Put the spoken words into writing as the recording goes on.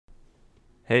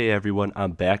Hey everyone,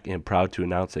 I'm back and proud to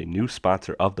announce a new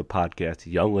sponsor of the podcast,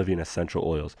 Young Living Essential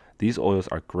Oils. These oils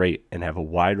are great and have a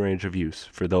wide range of use.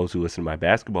 For those who listen to my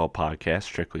basketball podcast,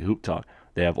 Strictly Hoop Talk,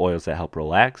 they have oils that help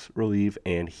relax, relieve,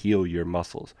 and heal your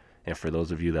muscles. And for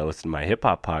those of you that listen to my hip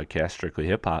hop podcast, Strictly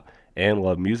Hip Hop, and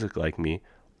love music like me,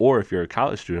 or if you're a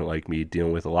college student like me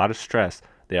dealing with a lot of stress,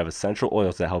 they have essential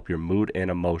oils that help your mood and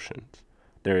emotions.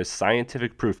 There is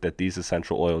scientific proof that these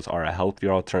essential oils are a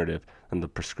healthier alternative than the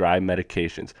prescribed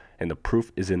medications, and the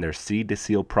proof is in their seed to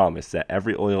seal promise that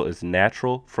every oil is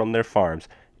natural from their farms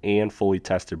and fully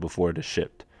tested before it is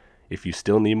shipped. If you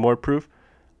still need more proof,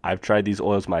 I've tried these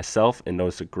oils myself and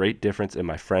noticed a great difference, and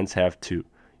my friends have too.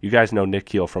 You guys know Nick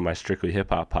Gill from my Strictly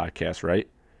Hip Hop podcast, right?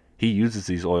 He uses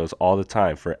these oils all the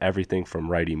time for everything from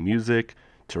writing music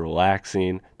to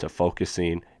relaxing to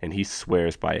focusing, and he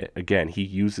swears by it. Again, he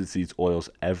uses these oils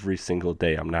every single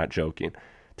day. I'm not joking.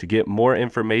 To get more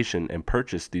information and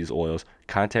purchase these oils,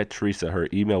 contact Teresa. Her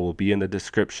email will be in the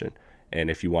description. And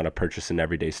if you want to purchase an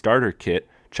everyday starter kit,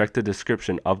 check the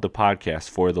description of the podcast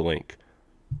for the link.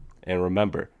 And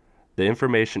remember, the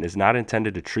information is not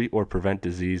intended to treat or prevent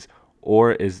disease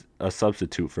or is a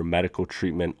substitute for medical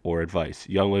treatment or advice.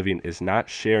 Young Living is not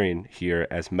sharing here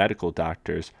as medical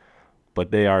doctors,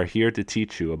 but they are here to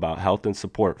teach you about health and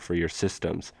support for your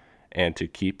systems and to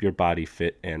keep your body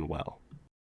fit and well.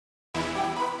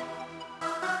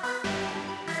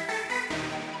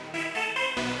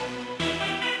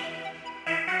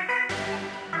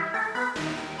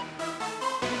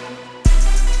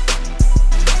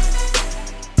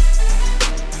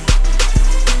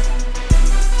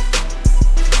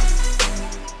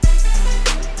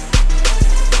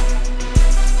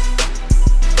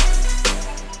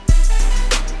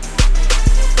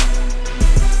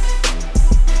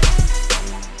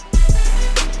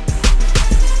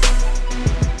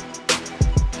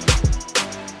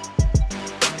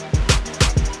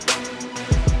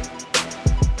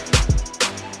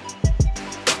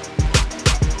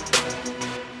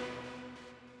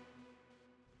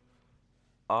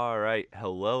 All right,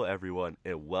 hello everyone,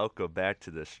 and welcome back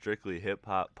to the Strictly Hip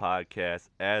Hop Podcast.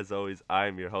 As always,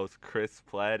 I'm your host, Chris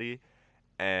Platty,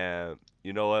 and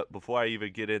you know what? Before I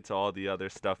even get into all the other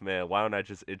stuff, man, why don't I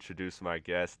just introduce my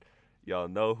guest? Y'all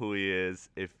know who he is.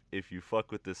 If you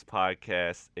fuck with this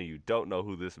podcast and you don't know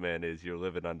who this man is, you're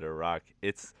living under a rock.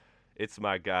 It's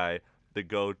my guy, the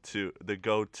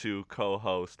go-to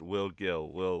co-host, Will Gill.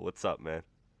 Will, what's up, man?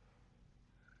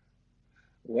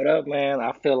 What up, man?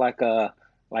 I feel like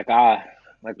I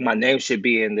like my name should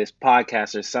be in this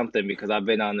podcast or something because I've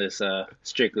been on this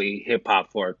strictly hip hop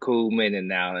for a cool minute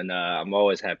now, and I'm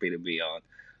always happy to be on.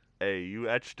 Hey, you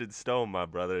etched in stone, my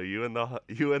brother. You in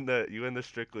the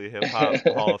Strictly Hip Hop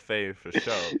Hall of Fame for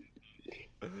sure.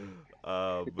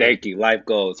 But Thank you. Life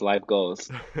goes, life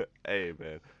goes. hey,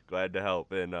 man, glad to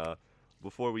help. And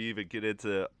before we even get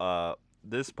into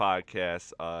this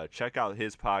podcast, check out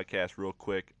his podcast real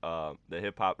quick. The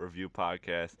Hip Hop Review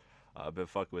Podcast. I've been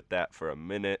fucking with that for a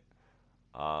minute.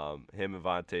 Him and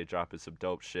Vontae dropping some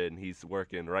dope shit, and he's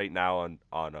working right now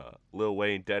on a Lil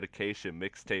Wayne dedication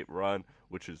mixtape run,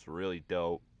 which is really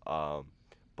dope.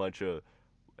 Bunch of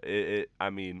I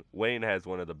mean, Wayne has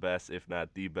one of the best, if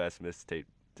not the best, mixtape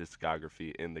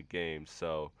discography in the game.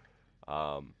 So,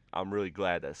 I'm really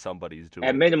glad that somebody's At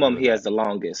doing minimum, doing he has that. the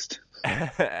longest.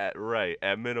 Right,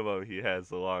 at minimum, he has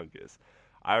the longest.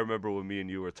 I remember when me and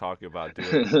you were talking about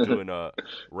doing a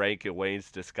rank in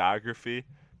Wayne's discography,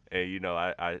 and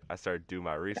I started doing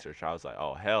my research. I was like,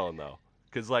 oh hell no,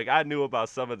 because like I knew about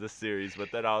some of the series,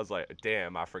 but then I was like,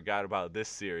 damn, I forgot about this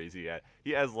series.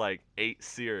 He has like 8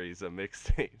 series of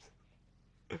mixtapes,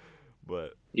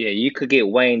 but Yeah, you could get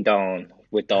Wayne on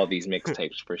with all these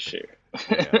mixtapes for sure.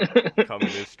 yeah, coming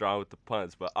in strong with the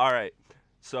puns. But all right,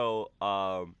 so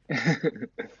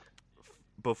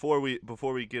before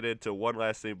we get into one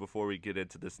last thing before we get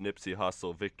into this Nipsey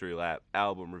Hussle Victory Lap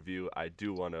album review, I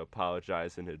do want to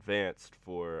apologize in advance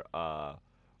for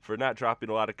not dropping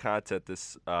a lot of content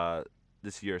this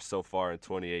year so far in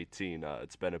 2018.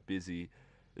 It's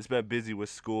been busy with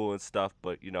school and stuff,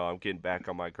 but I'm getting back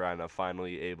on my grind. I'm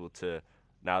finally able to,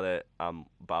 now that I'm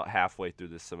about halfway through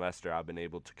this semester, I've been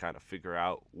able to kind of figure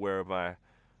out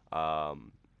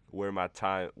um where my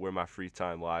free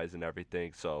time lies and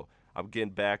everything. So I'm getting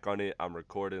back on it. I'm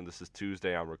recording. This is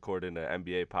Tuesday. I'm recording an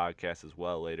NBA podcast as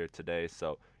well later today.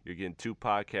 So you're getting 2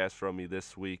 podcasts from me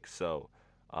this week. So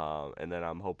and then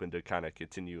I'm hoping to kind of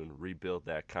continue and rebuild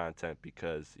that content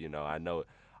because I know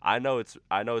it's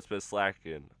been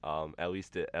slacking. At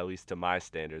least to my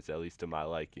standards, at least to my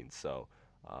liking. So.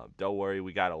 Don't worry,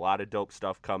 we got a lot of dope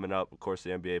stuff coming up. Of course, the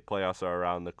NBA playoffs are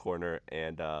around the corner,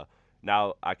 and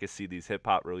now I can see these hip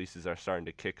hop releases are starting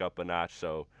to kick up a notch.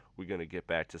 So we're gonna get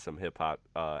back to some hip hop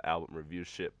album review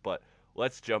shit. But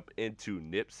let's jump into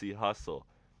Nipsey Hussle,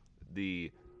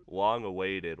 the long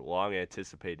awaited, long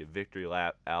anticipated Victory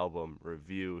Lap album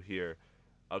review here.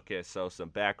 Okay, so some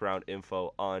background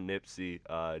info on Nipsey.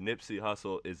 Nipsey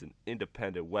Hussle is an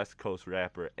independent West Coast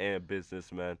rapper and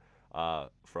businessman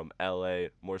from LA,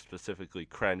 more specifically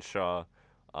Crenshaw.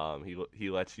 He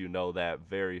lets you know that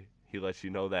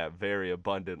very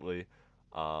abundantly.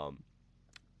 Um,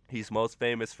 he's most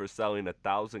famous for selling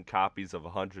 1,000 copies of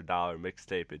 $100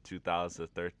 mixtape in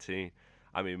 2013.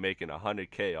 I mean, making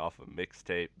 100K off a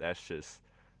mixtape. That's just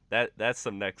that's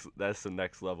some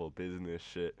next level business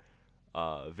shit.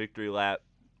 Victory Lap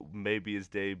may be his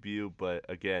debut, but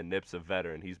again, Nip's a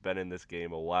veteran. He's been in this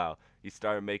game a while. He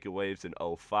started making waves in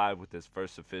 '05 with his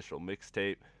first official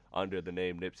mixtape under the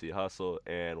name Nipsey Hussle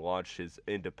and launched his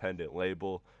independent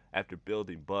label. After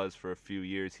building buzz for a few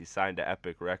years, he signed to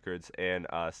Epic Records and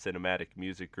Cinematic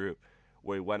Music Group,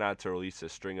 where he went on to release a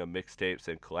string of mixtapes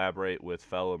and collaborate with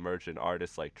fellow emerging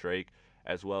artists like Drake,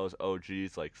 as well as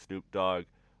OGs like Snoop Dogg.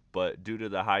 But due to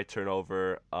the high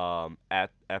turnover at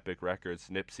Epic Records,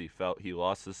 Nipsey felt he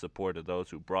lost the support of those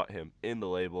who brought him in the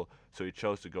label, so he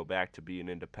chose to go back to being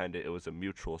independent. It was a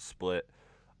mutual split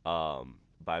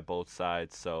by both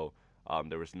sides, so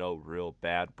there was no real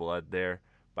bad blood there.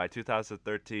 By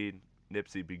 2013,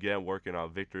 Nipsey began working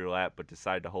on Victory Lap, but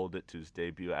decided to hold it to his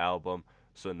debut album.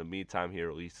 So in the meantime, he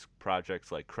released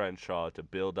projects like Crenshaw to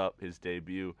build up his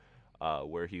debut,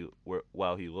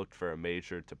 while he looked for a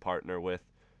major to partner with.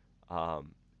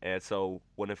 And so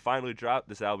when it finally dropped,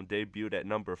 this album debuted at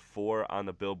number 4 on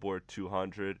the Billboard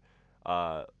 200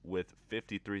 with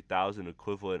 53,000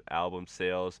 equivalent album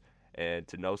sales. And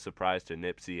to no surprise to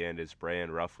Nipsey and his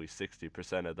brand, roughly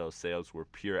 60% of those sales were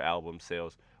pure album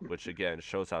sales, which again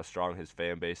shows how strong his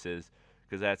fan base is,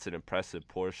 because that's an impressive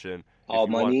portion. If All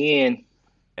you want, money in.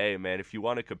 hey man, if you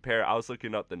want to compare, I was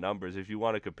looking up the numbers. If you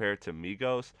want to compare it to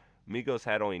Migos, Migos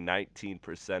had only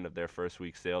 19% of their first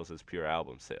week sales as pure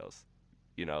album sales.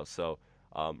 So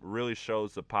really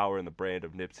shows the power and the brand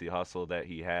of Nipsey Hussle that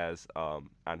he has on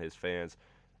his fans.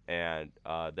 And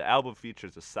the album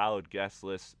features a solid guest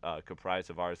list comprised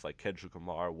of artists like Kendrick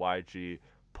Lamar, YG,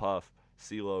 Puff,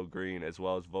 CeeLo Green, as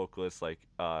well as vocalists like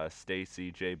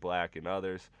Stacy, J Black, and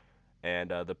others.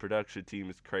 And the production team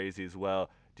is crazy as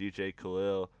well. DJ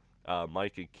Khalil,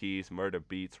 Mike and Keys, Murder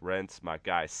Beats, Rents, my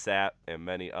guy Sap, and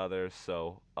many others.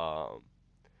 So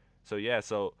yeah.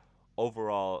 So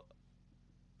overall,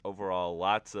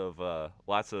 lots of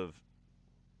lots of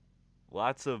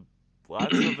lots of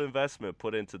investment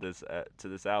put into this to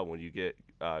this album. When you get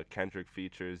Kendrick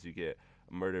features, you get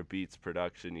Murder Beats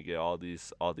production, you get all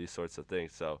these sorts of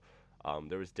things. So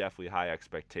there was definitely high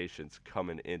expectations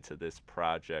coming into this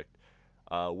project.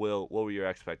 Will, what were your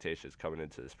expectations coming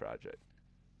into this project?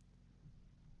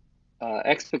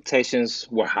 Expectations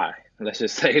were high. Let's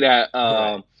just say that.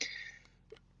 Right.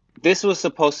 This was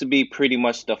supposed to be pretty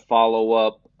much the follow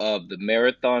up of the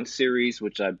Marathon series,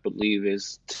 which I believe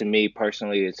is, to me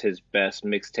personally, is his best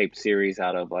mixtape series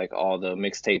out of like all the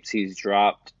mixtapes he's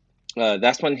dropped.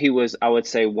 That's when he was, I would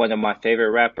say, one of my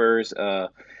favorite rappers.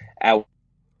 At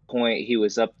point, he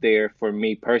was up there for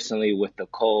me personally with the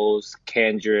Coles,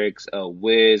 Kendricks,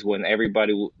 Wiz, when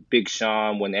Big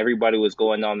Sean, when everybody was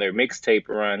going on their mixtape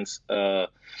runs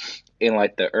in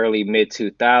like the early mid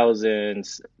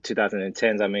 2000s,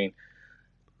 2010s. I mean,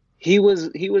 he was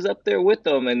up there with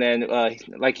them, and then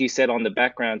like you said on the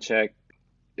background check,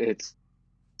 it's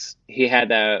he had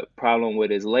that problem with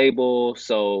his label.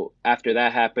 So after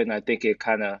that happened, I think it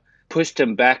kind of pushed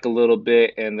him back a little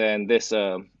bit. And then this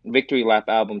Victory Lap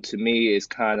album to me is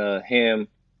kind of him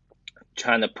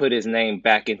trying to put his name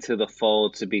back into the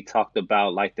fold to be talked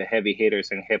about like the heavy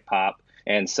hitters in hip hop.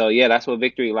 And so yeah, that's what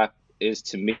Victory Lap is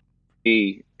to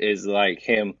me, is like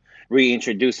him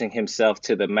reintroducing himself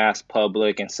to the mass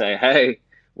public and say, "Hey,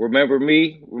 remember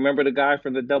me? Remember the guy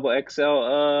from the Double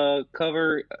XL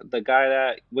cover, the guy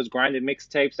that was grinding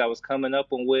mixtapes that was coming up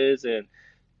on Wiz and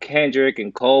Kendrick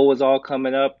and Cole was all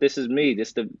coming up. This is me.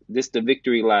 This the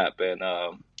Victory Lap." And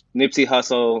Nipsey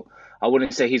Hussle, I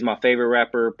wouldn't say he's my favorite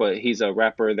rapper, but he's a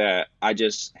rapper that I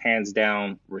just hands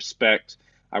down respect.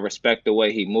 I respect the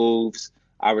way he moves.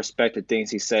 I respect the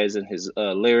things he says in his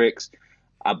lyrics.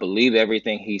 I believe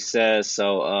everything he says.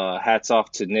 So hats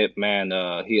off to Nip, man.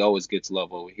 He always gets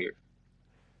love over here.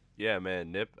 Yeah,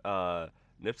 man. Nip's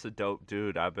a dope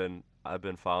dude. I've been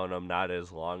following him not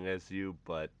as long as you,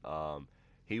 but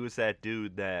he was that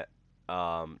dude that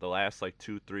the last like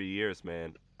 2 3 years,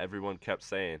 man, everyone kept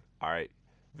saying, "All right,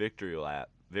 victory lap,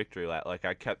 victory lap." Like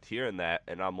I kept hearing that,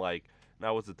 and I'm like,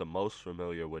 I wasn't the most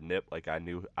familiar with Nip. Like I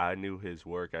knew his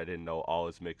work. I didn't know all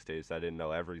his mixtapes. I didn't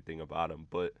know everything about him.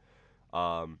 But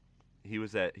um, he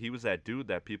was that dude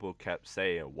that people kept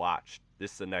saying, "Watch,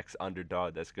 this is the next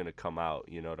underdog that's gonna come out."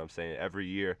 You know what I'm saying? Every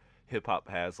year, hip hop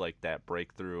has like that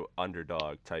breakthrough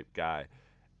underdog type guy,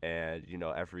 and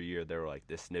every year they were like,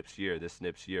 this Nips year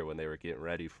when they were getting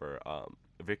ready for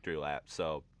victory lap.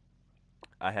 So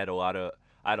I had a lot of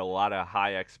I had a lot of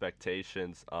high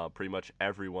expectations. Pretty much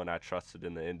everyone I trusted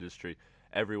in the industry,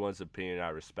 everyone's opinion I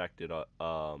respected,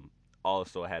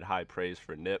 also had high praise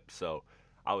for Nip. So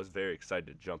I was very excited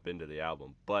to jump into the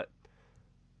album. But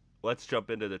let's jump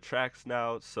into the tracks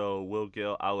now. So Will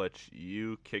Gill, I'll let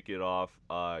you kick it off.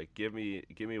 Give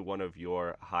me one of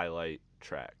your highlight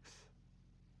tracks.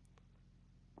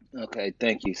 Okay,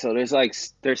 thank you. So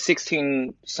there's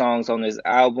 16 songs on this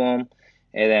album,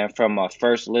 and then from my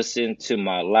first listen to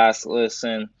my last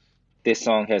listen, this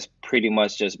song has pretty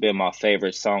much just been my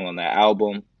favorite song on the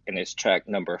album, and it's track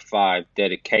number 5,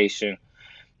 Dedication.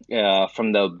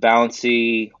 From the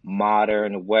bouncy,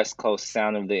 modern West Coast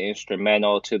sound of the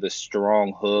instrumental to the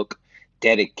strong hook,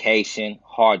 dedication,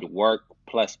 hard work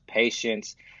plus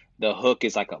patience. The hook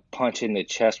is like a punch in the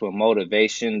chest with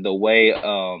motivation. The way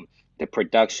the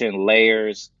production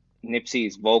layers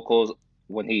Nipsey's vocals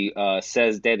when he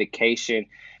says dedication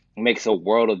makes a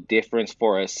world of difference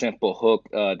for a simple hook.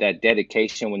 That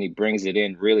dedication when he brings it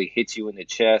in really hits you in the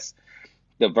chest.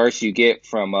 The verse you get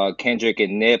from Kendrick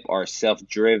and Nip are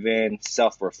self-driven,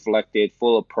 self-reflected,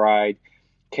 full of pride.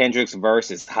 Kendrick's verse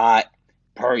is hot,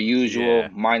 per usual. Yeah,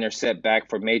 Minor setback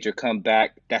for major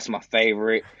comeback. That's my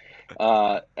favorite.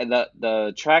 And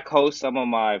the track hosts some of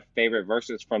my favorite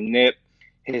verses from Nip.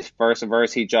 His first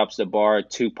verse, he drops the bar,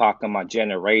 Tupac of my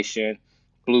generation,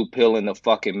 blue pill in the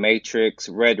fucking matrix,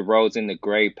 red rose in the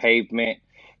gray pavement.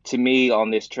 To me,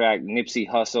 on this track, Nipsey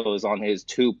Hussle is on his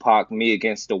Tupac Me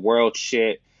Against the World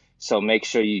shit. So make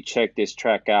sure you check this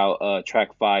track out.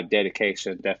 Track 5,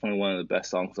 Dedication, definitely one of the best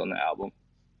songs on the album.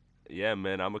 yeah,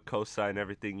 man. I'm a co-sign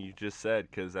everything you just said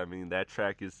because I mean that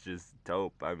track is just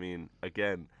dope. I mean,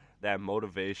 again, that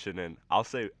motivation and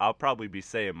I'll probably be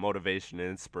saying motivation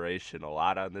and inspiration a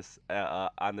lot on this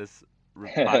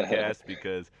podcast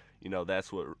because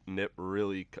that's what Nip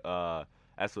really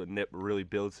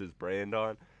builds his brand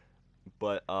on.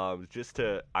 But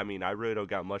I mean, I really don't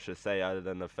got much to say other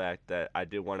than the fact that I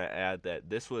did want to add that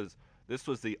this was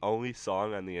the only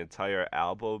song on the entire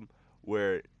album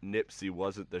where Nipsey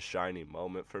wasn't the shining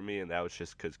moment for me, and that was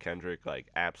just because Kendrick like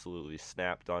absolutely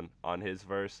snapped on his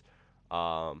verse.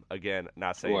 Again,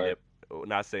 Word.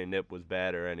 Not saying Nip was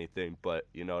bad or anything, but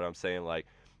you know what I'm saying. Like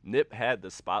Nip had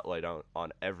the spotlight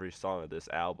on every song of this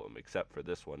album except for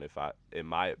this one, in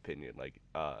my opinion.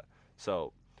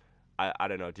 So I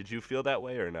don't know. Did you feel that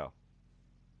way or no?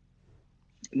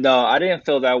 No, I didn't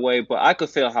feel that way, but I could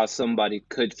feel how somebody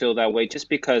could feel that way just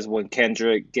because when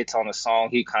Kendrick gets on a song,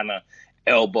 he kind of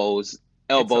elbows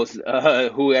It's a elbows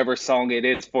whoever song it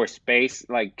is for space.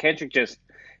 Like Kendrick just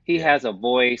he Yeah, has a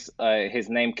voice, his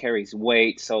name carries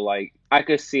weight, so like I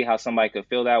could see how somebody could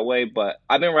feel that way, but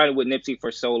I've been riding with Nipsey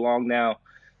for so long now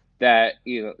that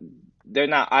they're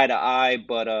not eye to eye,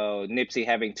 but Nipsey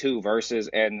having two verses,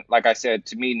 and like I said,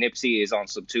 to me Nipsey is on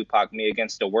some Tupac Me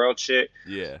Against the World shit.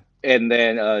 yeah, And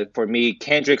then for me,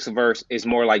 Kendrick's verse is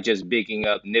more like just bigging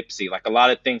up Nipsey. Like a lot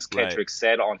of things right. Kendrick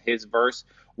said on his verse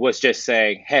was just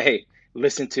saying, "Hey,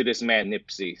 listen to this man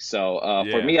Nipsey." So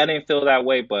for Yeah, me, I didn't feel that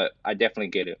way, but I definitely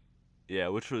get it. yeah,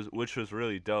 which was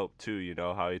really dope too. You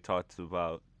know how he talked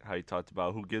about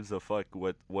who gives a fuck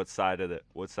what side of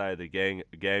the gang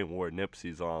war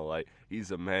Nipsey's on. Like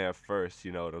he's a man first.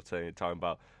 You know what I'm saying?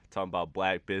 Talking about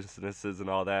black businesses and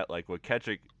all that. Like when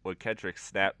Kendrick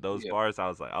snapped those Yeah, bars, I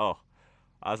was like,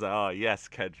 oh yes,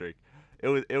 Kendrick.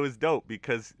 It was dope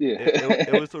because it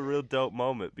yeah, was a real dope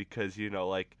moment because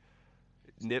like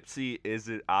Nipsey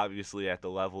isn't obviously at the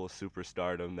level of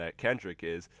superstardom that Kendrick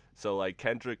is. So like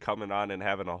Kendrick coming on and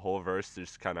having a whole verse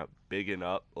just kind of bigging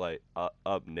up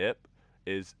up Nip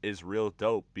is real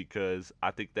dope because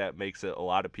I think that makes it a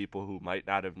lot of people who might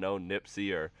not have known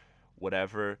Nipsey or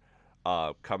whatever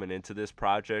coming into this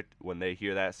project when they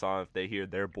hear that song, if they hear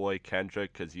their boy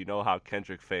Kendrick, because you know how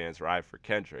Kendrick fans ride for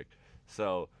Kendrick.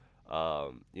 So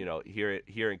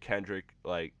hearing Kendrick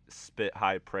like spit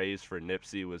high praise for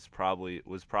Nipsey was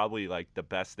probably like the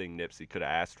best thing Nipsey could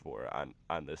have asked for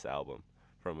on this album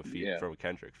yeah, from a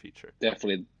Kendrick feature.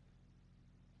 definitely,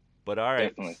 But all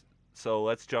right, definitely. so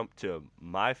let's jump to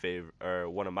my favorite or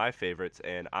one of my favorites,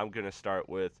 and I'm gonna start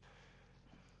with.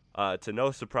 To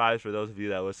no surprise for those of you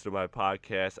that listen to my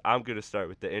podcast, I'm gonna start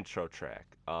with the intro track.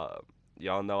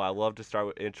 Y'all know I love to start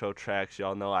with intro tracks.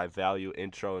 Y'all know I value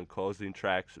intro and closing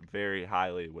tracks very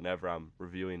highly whenever I'm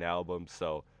reviewing albums.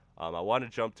 So I want to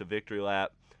jump to Victory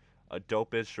Lap, a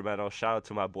dope instrumental. Shout out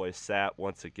to my boy Sap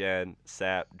once again.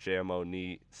 Sap, JMO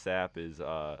Neat. Sap is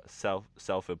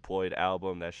self-employed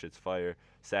album. That shit's fire.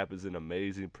 Sap is an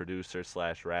amazing producer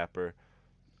slash rapper.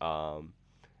 Um,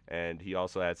 and he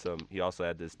also had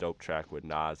this dope track with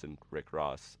Nas and Rick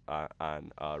Ross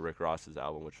on Rick Ross's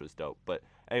album, which was dope. But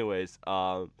anyways,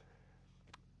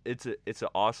 it's an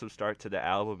awesome start to the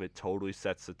album. It totally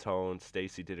sets the tone.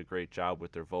 Stacy did a great job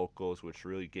with their vocals, which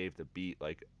really gave the beat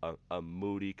like a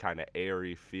moody kind of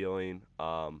airy feeling,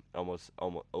 almost a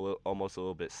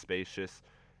little bit spacious,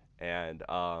 and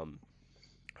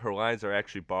her lines are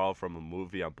actually borrowed from a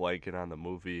movie. I'm blanking on the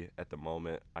movie at the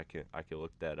moment. I can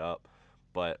look that up,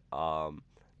 but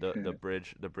the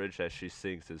bridge that she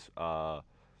sings is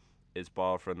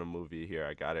borrowed from the movie. Here,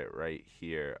 I got it right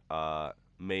here.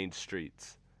 Main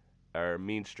Streets or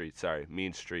Mean Streets, sorry,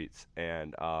 Mean Streets,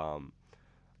 and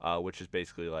which is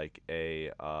basically like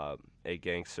a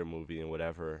gangster movie and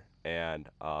whatever, and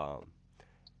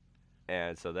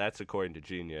so that's according to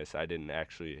Genius. I didn't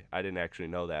actually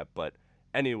know that, but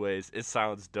anyways, it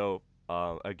sounds dope.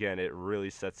 Again, it really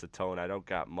sets the tone. I don't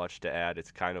got much to add.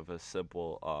 It's kind of a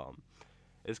simple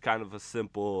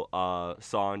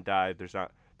song dive. There's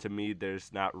not to me.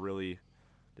 There's not really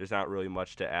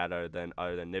much to add other than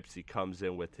Nipsey comes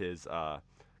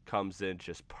in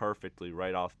just perfectly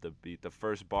right off the beat. The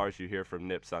first bars you hear from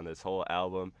Nips on this whole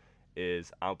album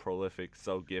is "I'm prolific,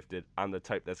 so gifted. I'm the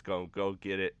type that's gonna go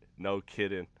get it, no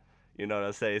kidding." You know what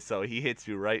I'm saying? So he hits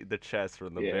you right in the chest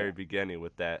from the Yeah. very beginning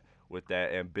with that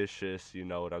ambitious, you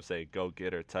know what I'm saying, go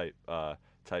getter type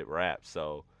rap.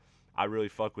 So I really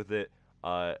fuck with it.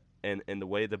 And the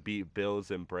way the beat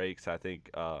builds and breaks, I think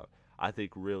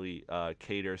really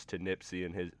caters to Nipsey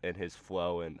and his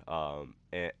flow and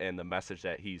the message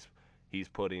that he's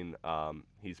putting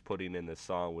in the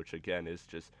song, which again is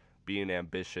just being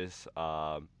ambitious.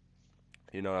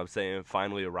 You know what I'm saying?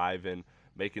 Finally arriving,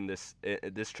 making this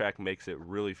track makes it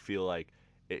really feel like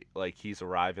he's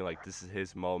arriving, like this is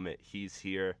his moment. He's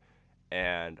here,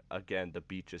 and again, the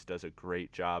beat just does a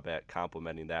great job at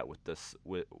complementing that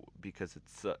because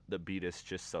the beat is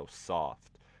just so soft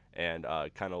and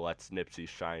kind of lets Nipsey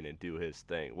shine and do his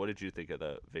thing. What did you think of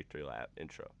the Victory Lap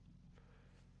intro?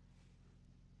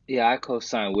 Yeah, I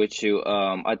co-sign with you.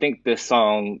 I think this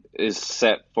song is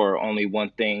set for only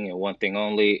one thing and one thing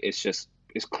only. It's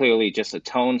clearly just a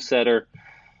tone setter.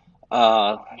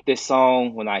 Uh, this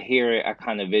song, when I hear it, I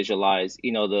kind of visualize,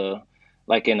 the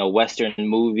like in a Western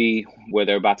movie where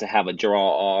they're about to have a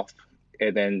draw off,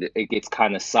 and then it gets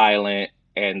kind of silent,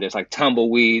 and there's like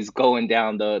tumbleweeds going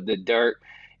down the dirt,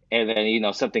 and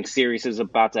then something serious is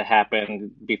about to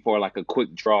happen before like a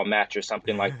quick draw match or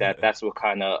something like that. That's what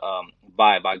kind of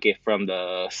vibe I get from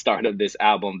the start of this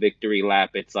album, Victory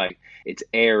Lap. It's like it's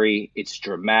airy, it's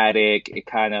dramatic, it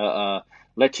kind of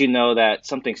let you know that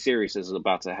something serious is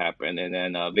about to happen. And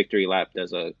then Victory Lap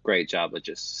does a great job of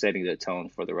just setting the tone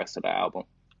for the rest of the album.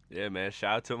 Yeah, man.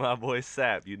 Shout out to my boy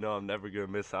Sap. You know I'm never gonna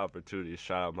miss opportunity.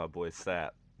 Shout out my boy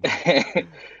Sap.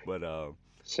 But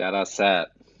Shout out Sat.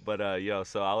 yo,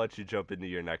 so I'll let you jump into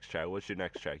your next track. What's your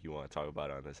next track you want to talk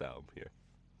about on this album here?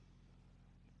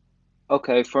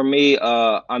 Okay, for me,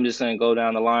 I'm just gonna go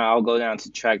down the line. I'll go down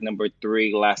to track number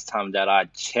three. Last time that I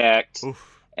checked,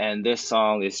 Oof. and this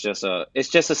song is just a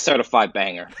certified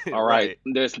banger. All right,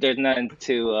 Right. there's nothing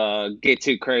to get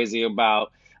too crazy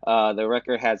about. The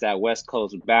record has that West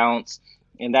Coast bounce,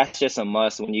 and that's just a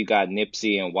must when you got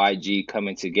Nipsey and YG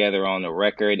coming together on the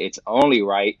record. It's only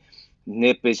right.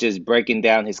 Nip is just breaking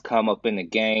down his come up in the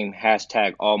game.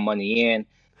 Hashtag all money in.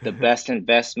 The best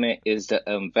investment is the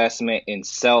investment in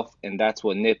self, and that's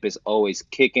what Nip is always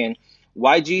kicking.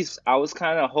 YG's, I was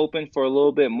kind of hoping for a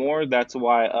little bit more. That's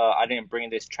why I didn't bring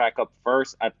this track up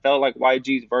first. I felt like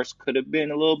YG's verse could have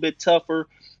been a little bit tougher,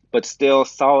 but still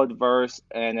solid verse.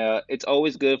 And it's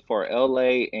always good for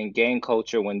LA and gang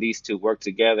culture when these two work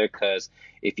together because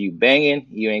if you banging,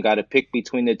 you ain't got to pick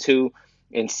between the two.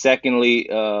 And secondly,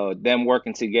 them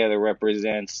working together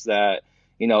represents that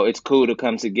it's cool to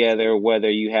come together whether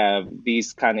you have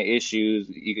these kind of issues.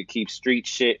 You could keep street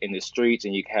shit in the streets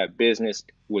and you can have business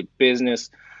with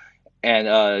business. And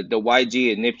the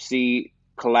YG and Nipsey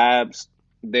collabs,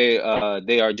 they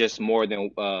are just more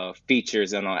than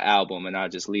features on our album, and I'll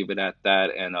just leave it at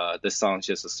that. And the song's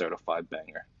just a certified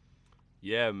banger.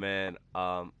 Yeah, man.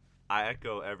 I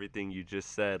echo everything you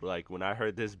just said. Like when I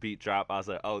heard this beat drop, I was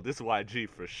like, "Oh, this is YG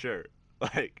for sure."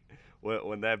 Like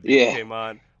when that beat Yeah, came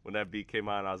on,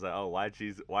 I was like, "Oh,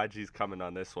 YG's coming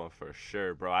on this one for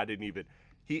sure, bro." I didn't even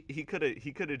he could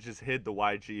have just hid the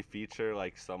YG feature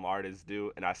like some artists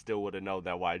do, and I still would have known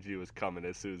that YG was coming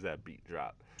as soon as that beat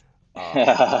dropped.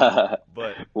 Um,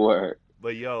 but Word.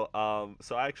 but yo,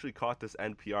 so I actually caught this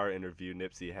NPR interview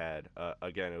Nipsey had.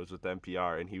 Again, it was with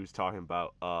NPR, and he was talking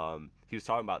about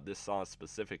this song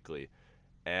specifically,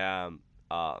 and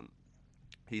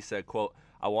he said, "quote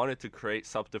I wanted to create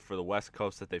something for the West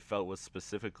Coast that they felt was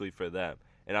specifically for them,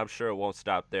 and I'm sure it won't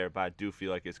stop there, but I do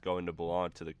feel like it's going to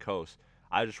belong to the coast.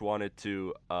 I just wanted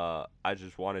to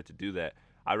do that.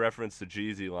 I referenced the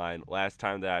Jeezy line. Last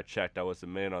time that I checked, I was a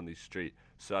man on the street.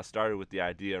 So I started with the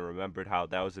idea and remembered how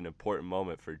that was an important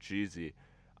moment for Jeezy.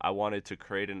 I wanted to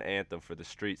create an anthem for the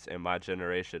streets and my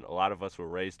generation. A lot of us were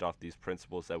raised off these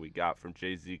principles that we got from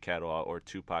Jay-Z catalog or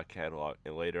Tupac catalog,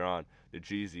 and later on the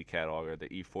Jeezy catalog or the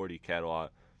E40 catalog.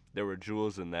 There were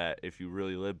jewels in that. If you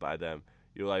really live by them,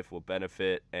 your life will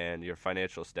benefit and your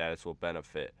financial status will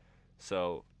benefit.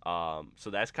 So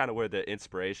that's kind of where the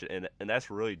inspiration and that's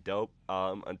really dope.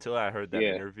 Until I heard that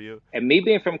Yeah. interview, And me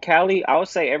being from Cali, I would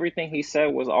say everything he said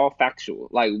was all factual.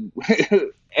 Like right?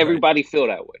 everybody feel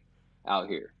that way out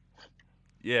here.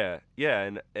 Yeah, yeah,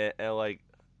 and like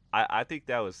I think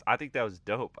that was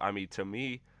dope. I mean, to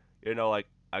me, like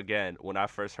again, when I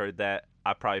first heard that,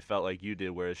 I probably felt like you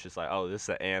did, where it's just like, oh, this is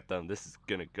an anthem, this is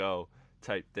gonna go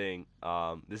type thing.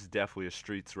 This is definitely a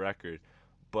streets record,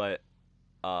 but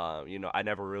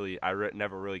never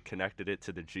really connected it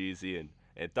to the Jeezy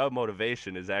and Thug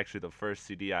Motivation is actually the first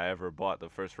CD I ever bought, the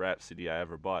first rap CD I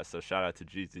ever bought. So shout out to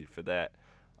Jeezy for that.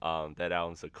 That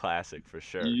album's a classic for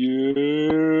sure.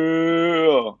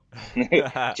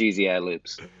 Yeah. Cheesy ad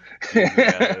libs. Jeezy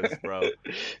ad libs, bro.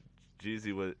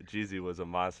 Jeezy was a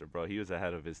monster, bro. He was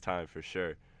ahead of his time for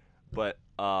sure. But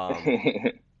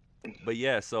but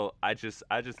yeah, so I just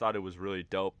thought it was really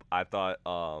dope. I thought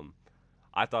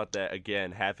that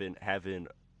again having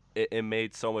it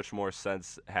made so much more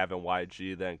sense having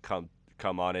YG then come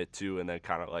on it too, and then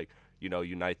kind of like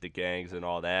unite the gangs and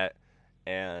all that,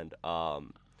 and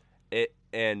it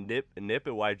and Nip and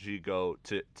YG go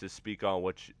to speak on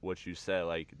what you said,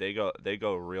 like they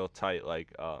go real tight, like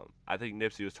I think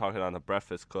Nipsey was talking on the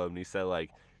Breakfast Club, and he said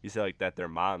like that their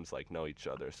moms like know each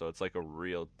other, so it's like a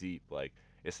real deep, like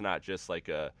it's not just like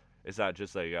a it's not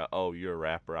just like oh, you're a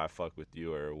rapper, I fuck with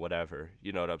you or whatever.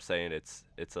 You know what I'm saying? It's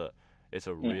a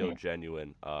real Hmm.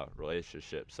 genuine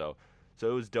relationship. So it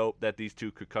was dope that these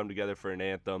two could come together for an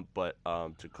anthem. But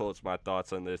to close my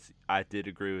thoughts on this, I did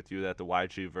agree with you that the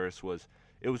YG verse was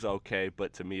okay,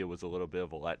 but to me it was a little bit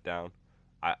of a letdown.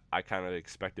 I kind of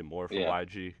expected more from Yeah.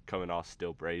 YG coming off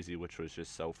Still Brazy, which was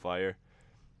just so fire.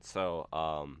 So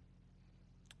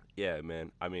yeah,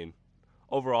 man. I mean,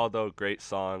 overall though, great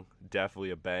song,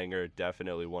 definitely a banger,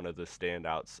 definitely one of the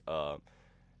standouts.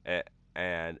 A-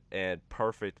 and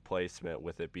perfect placement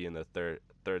with it being the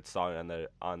third song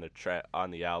on the track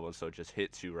on the album, so it just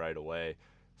hits you right away.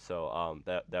 So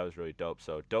that was really dope.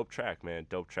 So dope track, man,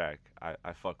 dope track.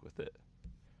 I fuck with it.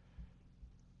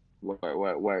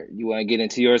 Where? You want to get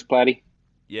into yours, Platty?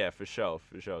 Yeah, for sure,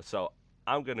 for sure. So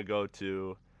I'm gonna go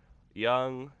to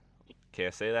Young.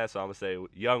 Can't say that, so I'm gonna say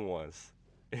Young Ones.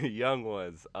 Young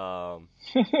Ones.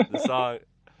 The song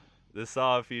The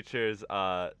song features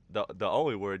the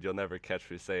only word you'll never catch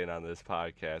me saying on this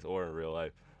podcast or in real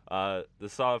life. The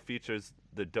song features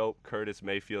the dope Curtis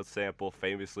Mayfield sample,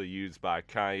 famously used by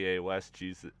Kanye West,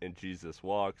 Jesus and Jesus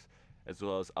Walks, as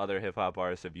well as other hip hop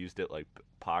artists have used it like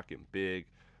Pac and Big.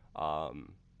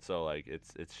 So like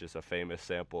it's just a famous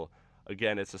sample.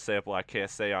 Again, it's a sample I can't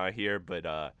say on here, but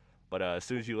as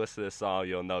soon as you listen to this song,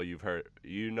 you'll know you've heard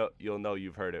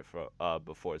it from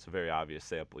before. It's a very obvious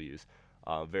sample use,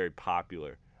 very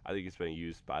popular. I think it's been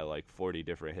used by like 40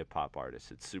 different hip hop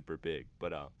artists. It's super big.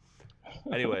 But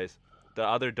anyways, the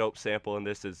other dope sample in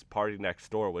this is Party Next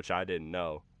Door, which I didn't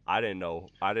know. I didn't know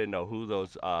who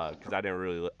those because I don't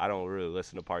really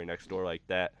listen to Party Next Door like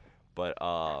that. But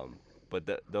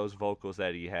those vocals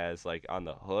that he has like on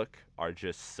the hook are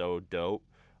just so dope.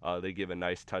 They give a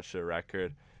nice touch to the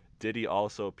record. Diddy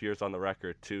also appears on the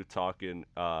record too, talking,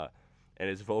 and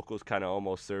his vocals kind of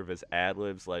almost serve as ad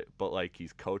libs, but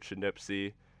he's coaching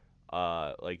Nipsey,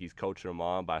 like he's coaching him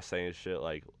on by saying shit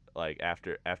like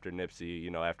after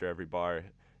Nipsey, after every bar,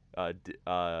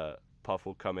 Puff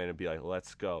will come in and be like,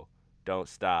 "Let's go, don't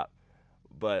stop."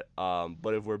 But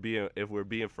if we're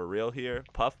being for real here,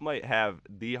 Puff might have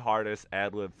the hardest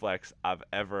ad lib flex I've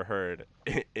ever heard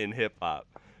in hip hop.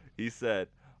 He said,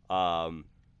 um,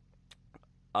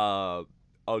 uh,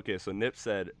 okay, so Nip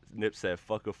said,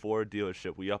 "Fuck a Ford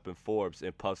dealership, we up in Forbes,"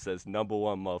 and Puff says, "Number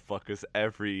one motherfuckers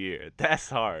every year." That's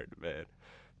hard, man.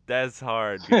 that's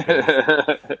hard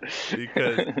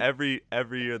because every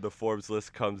year the Forbes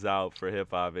list comes out for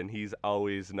hip hop and he's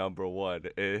always number one.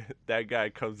 And that guy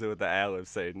comes in with the ad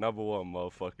saying number one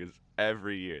motherfuckers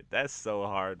every year. That's so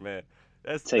hard, man.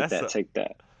 That's Take that's that, the take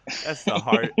that. that's the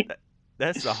hard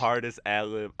that's the hardest ad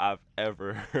lib I've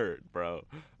ever heard, bro.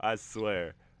 I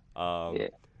swear. Um, Yeah.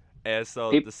 and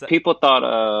so People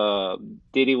thought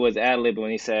Diddy was ad lib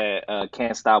when he said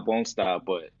 "can't stop, won't stop,"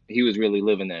 but he was really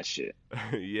living that shit.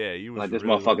 yeah, he was Like this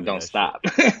really motherfucker living don't that shit. stop.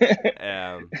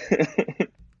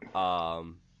 Um,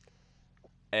 um,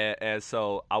 and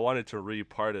so I wanted to read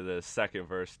part of the second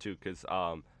verse too, because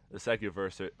the second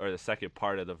verse or the second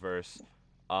part of the verse,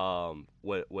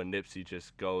 when Nipsey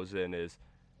just goes in is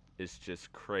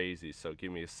just crazy. So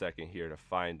give me a second here to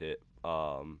find it.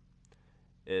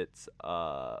 It's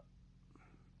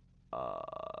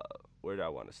where do I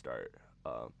want to start?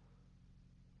 Um,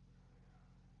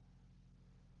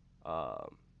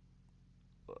 um,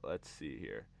 let's see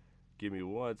here. Give me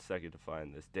 1 second to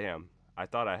find this. Damn, I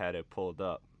thought I had it pulled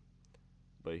up,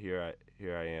 but here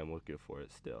I am looking for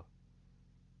it still.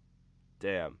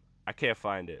 Damn, I can't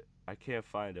find it. I can't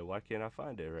find it. Why can't I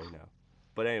find it right now?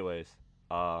 But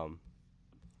um,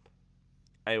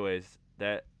 anyways,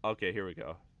 that okay. Here we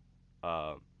go.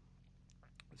 Um,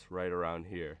 it's right around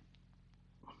here.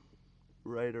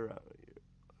 Right around.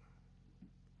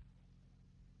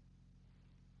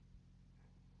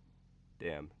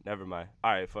 Damn, never mind.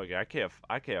 All right, fuck it. I can't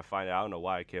find it. I don't know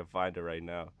why I can't find it right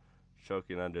now.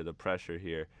 Choking under the pressure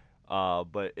here.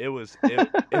 But it was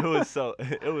so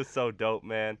it was so dope,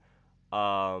 man.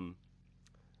 Um,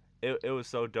 it was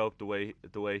so dope the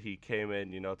way he came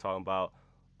in. Talking about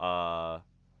uh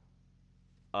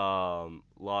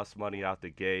lost money out the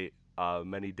gate.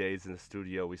 Many days in the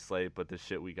studio we slaved, but the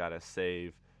shit we gotta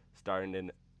save. Starting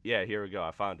in Yeah, here we go. I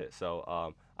found it.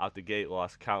 So out the gate,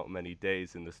 lost count many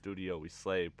days in the studio we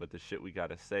slaved, but the shit we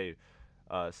gotta save.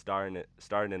 Starting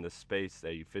in the space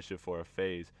that you fishing for a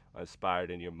phase,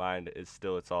 inspired in your mind. It's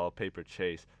all a paper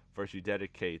chase. First you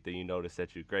dedicate, then you notice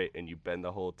that you're great, and you bend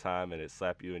the whole time, and it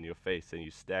slap you in your face, and you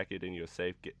stack it in your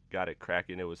safe. Got it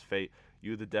cracking, it was fate.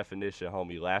 You the definition,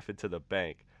 homie. Laughing to the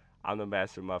bank. I'm the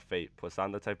master of my fate. Plus,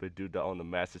 I'm the type of dude to own the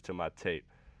masters to my tape.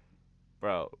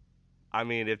 Bro, I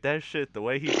mean, if that shit, the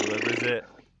way he delivers it,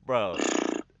 bro,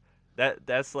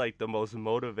 that's like the most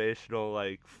motivational,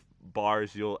 like,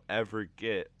 bars you'll ever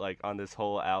get, like, on this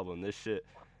whole album. This shit,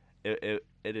 it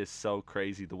is so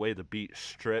crazy. The way the beat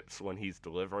strips when he's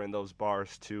delivering those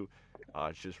bars, too.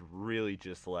 It's just really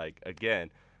just, like,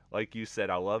 again, like you said,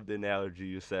 I love the analogy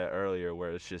you said earlier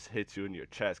where it just hits you in your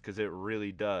chest because it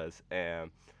really does.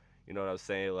 And you know what I'm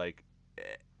saying? Like,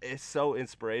 it's so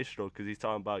inspirational because he's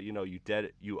talking about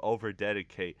you over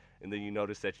dedicate and then you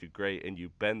notice that you're great and you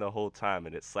bend the whole time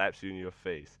and it slaps you in your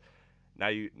face. Now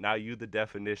you the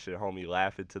definition, homie.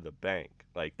 Laughing to the bank.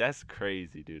 Like that's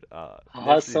crazy, dude. Nipsey's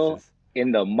Hustle just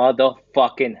in the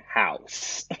motherfucking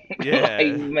house. Like yeah.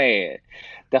 man,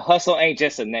 the hustle ain't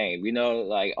just a name,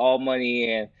 like all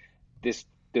money and this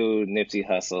dude Nipsey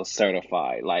Hustle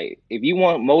certified. Like if you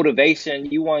want motivation,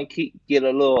 you want to get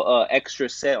a little extra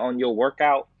set on your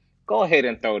workout, go ahead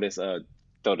and throw this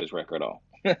record on.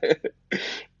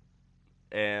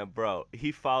 And bro,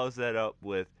 he follows that up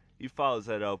with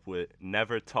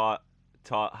never taught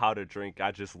how to drink.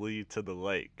 I just lead to the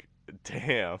lake.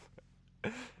 Damn.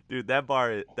 Dude, that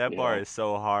bar Yeah, is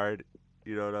so hard.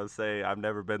 You know what I'm saying? I've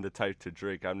never been the type to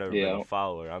drink. I've never been a yeah.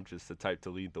 follower. I'm just the type to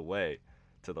lead the way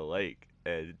to the lake.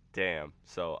 And damn.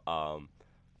 So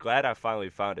glad I finally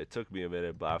found it. Took me a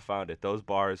minute, but I found it. Those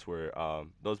bars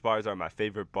are my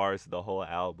favorite bars of the whole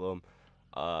album.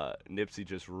 Nipsey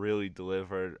just really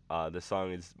delivered. The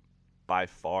song is by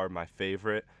far my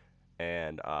favorite,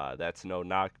 and that's no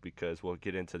knock because we'll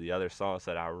get into the other songs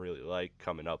that I really like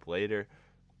coming up later.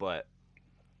 But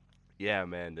yeah,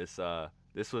 man, this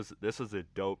was a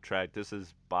dope track. This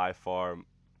is by far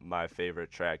my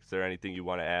favorite track. Is there anything you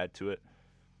want to add to it?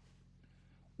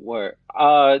 Word.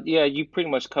 Yeah, you pretty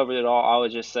much covered it all. I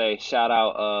would just say shout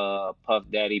out Puff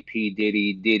Daddy, P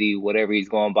Diddy, Diddy, whatever he's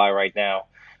going by right now.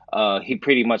 He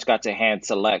pretty much got to hand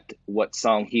select what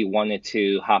song he wanted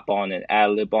to hop on and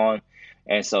ad lib on.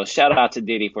 And so shout out to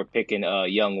Diddy for picking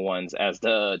Young Ones as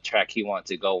the track he wanted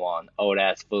to go on. Oh,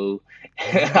 that's fool.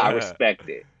 I respect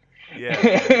it. Yeah,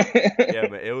 man. Yeah,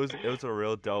 man. It was a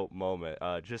real dope moment.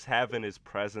 Just having his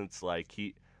presence, like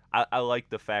I like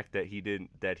the fact that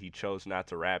he chose not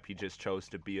to rap. He just chose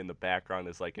to be in the background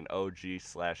as like an OG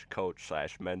slash coach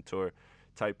slash mentor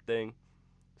type thing.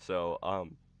 So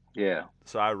Yeah.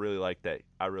 so I really like that.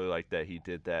 I really like that he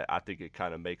did that. I think it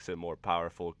kind of makes it more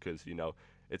powerful because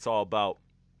it's all about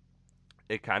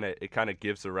it kind of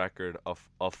gives the record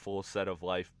a full set of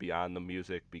life beyond the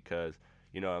music, because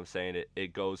you know what I'm saying,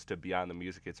 it goes to beyond the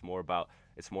music. It's more about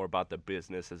the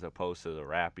business as opposed to the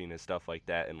rapping and stuff like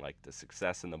that, and like the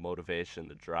success and the motivation,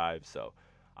 the drive. So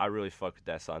I really fuck with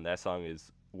that song. That song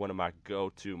is one of my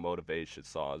go-to motivation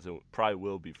songs, and probably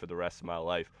will be for the rest of my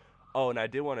life. Oh, and I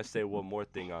did want to say one more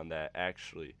thing on that,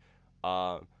 actually.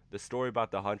 The story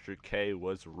about the 100K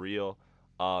was real.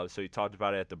 So he talked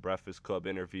about it at the Breakfast Club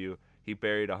interview. He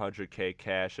buried 100K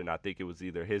cash, and I think it was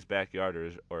either his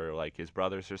backyard or like his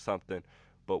brother's or something.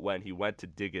 But when he went to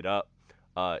dig it up,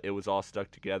 it was all stuck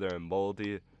together and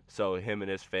moldy. So him and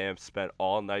his fam spent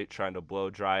all night trying to blow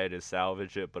dry it and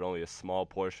salvage it, but only a small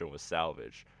portion was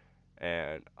salvaged.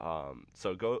 And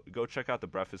so go check out the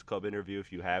Breakfast Club interview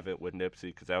if you haven't, with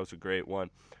Nipsey, because that was a great one.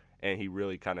 And he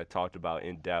really kind of talked about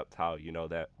in depth how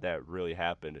that really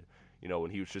happened.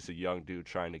 When he was just a young dude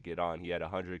trying to get on, he had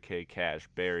 100K cash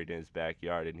buried in his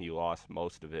backyard, and he lost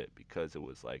most of it because it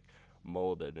was like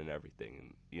molded and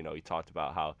everything. And he talked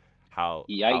about how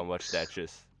much that Yikes.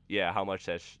 just yeah how much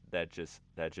that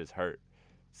just hurt.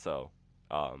 So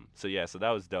yeah, so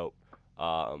that was dope.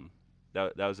 Um,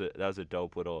 that was a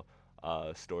dope little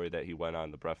story that he went on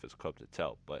the Breakfast Club to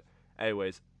tell. But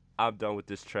anyways, I'm done with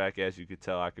this track. As you could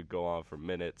tell, I could go on for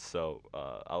minutes. So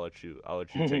I'll let you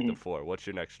take the floor. What's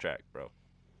your next track, bro?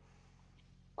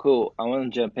 Cool. I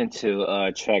want to jump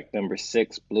into track number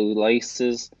six, Blue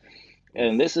Laces.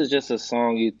 And Oof. this is just a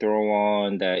song you throw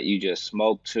on that you just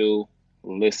smoke to,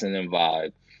 listen and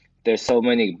vibe. There's so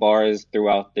many bars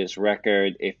throughout this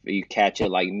record. If you catch it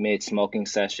like mid smoking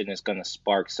session, it's gonna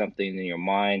spark something in your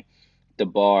mind. The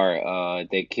bar,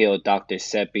 they killed Dr.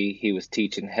 Seppi. He was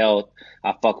teaching health.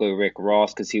 I fuck with Rick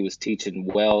Ross because he was teaching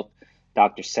wealth.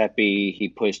 Dr. Seppi, he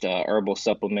pushed herbal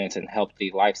supplements and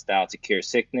healthy lifestyle to cure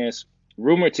sickness.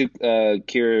 Rumored to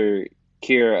cure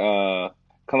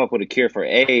come up with a cure for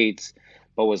AIDS,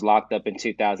 but was locked up in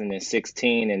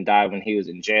 2016 and died when he was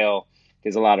in jail.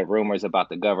 There's a lot of rumors about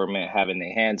the government having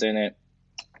their hands in it.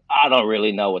 I don't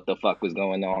really know what the fuck was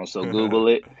going on, so Google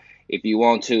it if you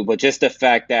want to. But just the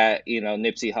fact that,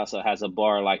 Nipsey Hussle has a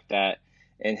bar like that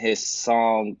and his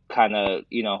song kind of,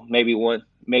 maybe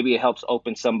it helps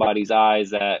open somebody's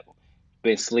eyes that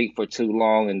been asleep for too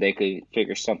long and they could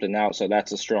figure something out. So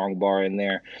that's a strong bar in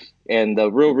there. And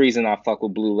the real reason I fuck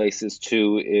with Blue Laces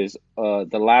too is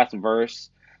the last verse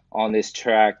on this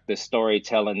track, the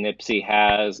storytelling Nipsey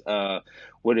has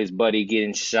with his buddy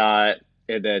getting shot.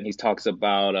 And then he talks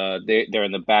about they're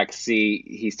in the back seat.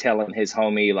 He's telling his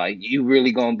homie, like, you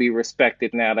really gonna be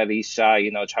respected now that he's shot,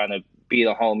 trying to be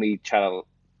the homie, try to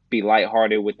be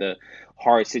lighthearted with the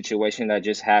hard situation that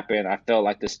just happened. I felt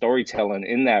like the storytelling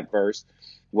in that verse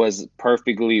was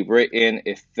perfectly written.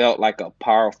 It felt like a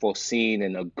powerful scene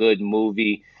in a good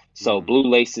movie. So Mhm. Blue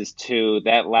Laces 2,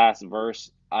 that last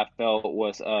verse I felt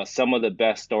was some of the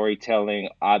best storytelling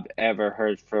I've ever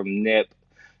heard from Nip.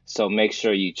 So make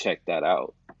sure you check that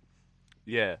out.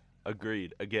 Yeah,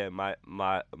 agreed. Again,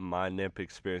 my NIP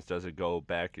experience doesn't go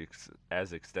back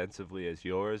as extensively as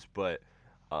yours, but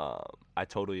I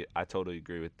totally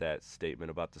agree with that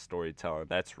statement about the storytelling.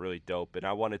 That's really dope, and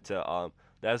I wanted to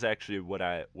that's actually what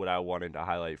I wanted to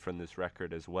highlight from this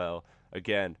record as well.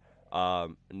 Again,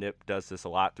 Nip does this a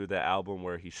lot through the album,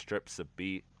 where he strips the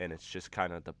beat and it's just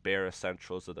kind of the bare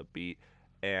essentials of the beat,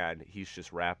 and he's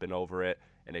just rapping over it,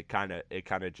 and it kind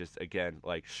of just, again,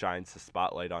 like, shines the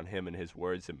spotlight on him and his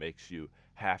words. It makes you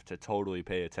have to totally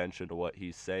pay attention to what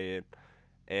he's saying.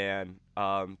 And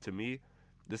to me,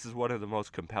 this is one of the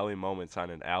most compelling moments on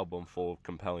an album full of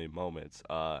compelling moments.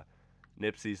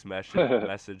 Nipsey's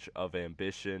message of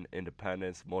ambition,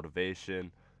 independence,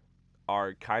 motivation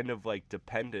are kind of like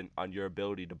dependent on your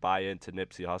ability to buy into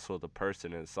Nipsey Hussle, the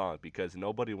person in the song, because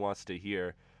nobody wants to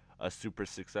hear a super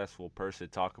successful person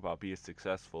talk about being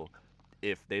successful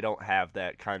if they don't have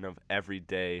that kind of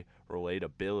everyday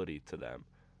relatability to them.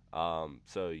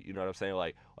 So you know what I'm saying?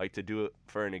 Like to do it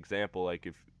for an example, like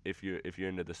if you're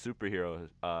into the superhero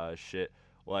shit,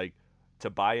 like, to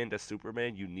buy into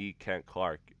Superman, you need Kent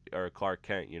Clark or Clark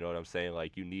Kent. You know what I'm saying?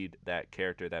 Like, you need that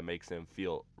character that makes him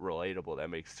feel relatable,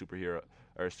 that makes superhero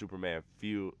or Superman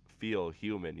feel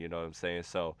human. You know what I'm saying?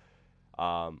 So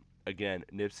again,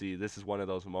 Nipsey, this is one of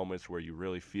those moments where you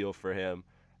really feel for him,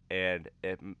 and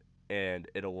it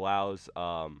allows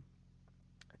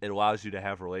you to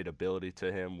have relatability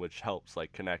to him, which helps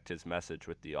like connect his message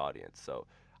with the audience. So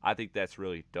I think that's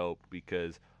really dope,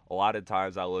 because a lot of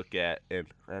times I look at, and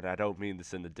I don't mean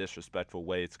this in the disrespectful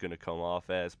way it's gonna come off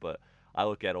as, but I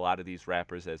look at a lot of these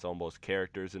rappers as almost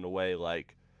characters in a way,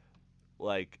 like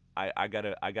I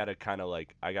gotta kind of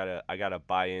like I gotta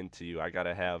buy into you.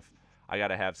 I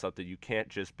gotta have something. You can't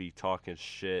just be talking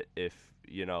shit if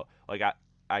like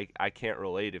I can't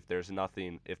relate if there's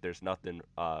nothing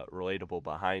relatable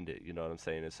behind it. You know what I'm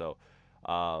saying? And so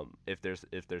if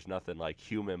there's nothing like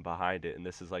human behind it, and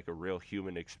this is like a real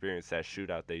human experience, that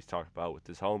shootout that he's talked about with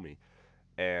his homie,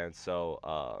 and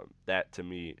so that to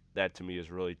me is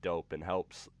really dope and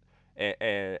helps.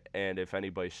 And if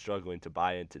anybody's struggling to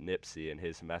buy into Nipsey and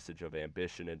his message of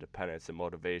ambition, independence, and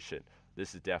motivation,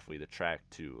 this is definitely the track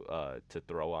to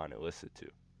throw on and listen to.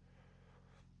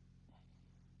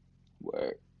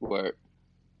 Word, word.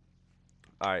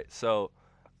 All right, so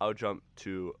I'll jump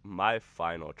to my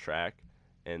final track,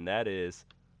 and that is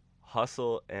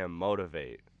 "Hustle and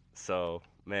Motivate." So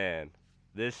man,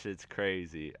 this shit's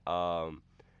crazy.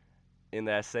 In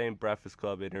that same Breakfast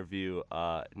Club interview,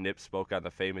 Nip spoke on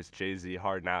the famous Jay-Z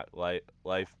 "Hard Knock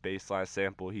Life" bassline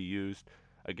sample he used.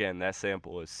 Again, that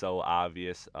sample is so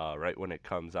obvious. Right when it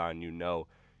comes on,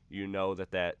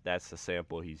 that's the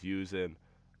sample he's using.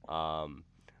 Um,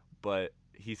 but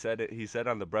he said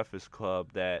on the Breakfast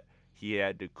Club that he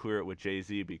had to clear it with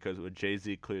Jay-Z because when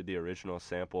Jay-Z cleared the original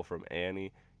sample from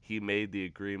Annie, he made the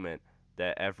agreement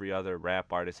that every other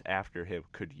rap artist after him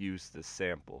could use the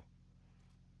sample.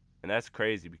 And that's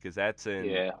crazy because that's in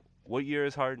Yeah, what year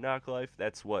is Hard Knock Life?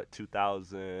 That's what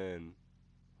 2000,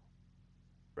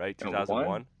 right? and one.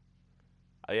 2001.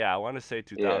 Yeah, I want to say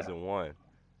Yeah, 2001.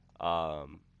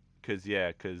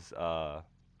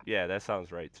 Yeah, that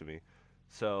sounds right to me.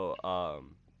 So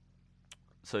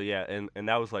yeah, and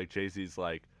that was like Jay Z's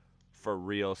like for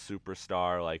real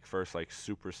superstar, like first like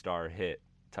superstar hit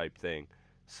type thing.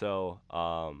 So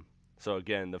so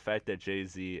again, the fact that Jay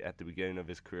Z at the beginning of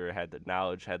his career had the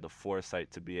knowledge, had the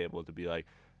foresight to be able to be like,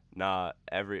 nah,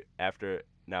 every after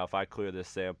now if I clear this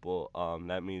sample,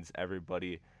 that means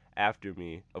everybody after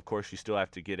me. Of course, you still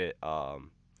have to get it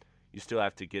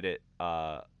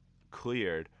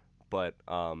cleared, but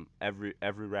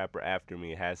every rapper after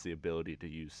me has the ability to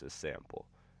use this sample,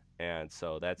 and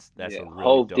so that's yeah. a really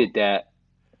Hove dope. did that.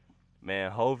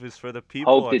 Man, Hove is for the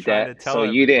people. Hove I'm did trying to that, so tell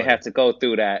you didn't have everybody. to go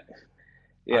through that.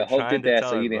 Yeah, I'm Hove trying did to that, tell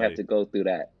so you didn't have everybody. to go through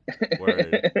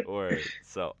Word, that. word.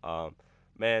 So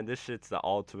man, this shit's the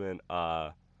ultimate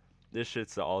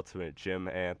gym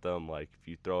anthem. Like if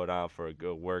you throw it on for a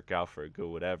good workout, for a good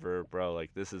whatever, bro.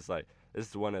 This is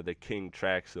one of the king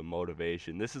tracks of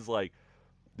motivation. This is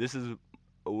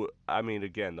I mean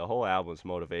again, the whole album's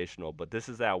motivational, but this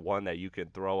is that one that you can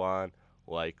throw on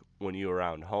like when you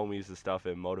around homies and stuff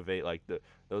and motivate like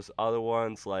those other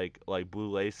ones like Blue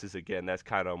Laces. Again, that's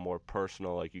kind of more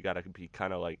personal, like you got to be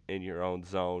kind of like in your own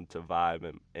zone to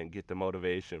vibe and get the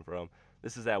motivation from.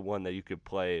 This is that one that you could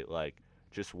play like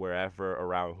just wherever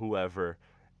around whoever,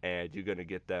 and you're going to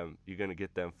get them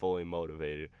fully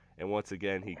motivated. And once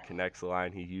again, he connects the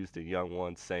line he used in Young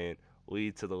One saying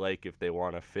lead to the lake if they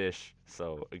want to fish.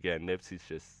 So again, Nipsey's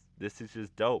just this is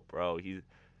just dope, bro.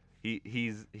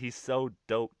 He's so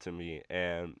dope to me,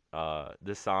 and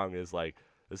this song is like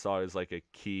a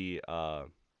key like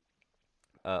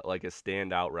a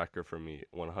standout record for me,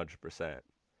 100%.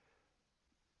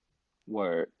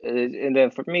 Word. And then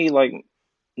for me, like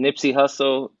Nipsey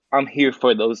Hustle, I'm here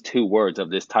for those two words of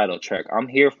this title track. I'm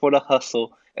here for the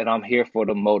hustle and I'm here for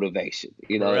the motivation.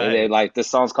 And then Right. like the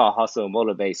song's called Hustle and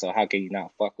Motivate, so how can you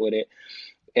not fuck with it?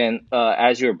 And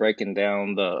as you're breaking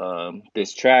down the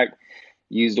this track,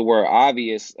 use the word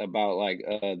obvious about like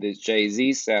this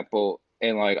Jay-Z sample.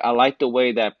 And like I like the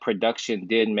way that production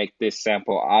did make this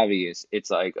sample obvious. It's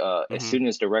like as Mhm. soon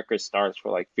as the record starts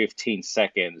for like 15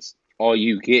 seconds, all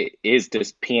you get is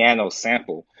this piano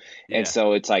sample. And Yeah.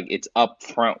 so it's like it's up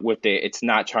front with it. It's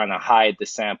not trying to hide the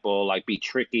sample, like be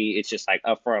tricky. It's just like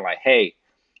up front, like, hey,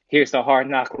 here's the Hard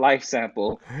Knock Life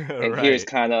sample, and Right. here's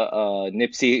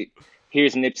Nipsey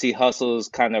Hussle's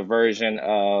kind of version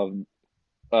of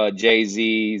Jay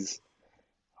Z's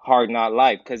Hard Not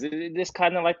Life, because it's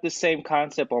kind of like the same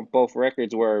concept on both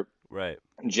records where Right.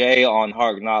 Jay on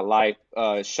Hard Not Life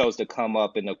shows to come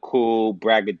up in a cool,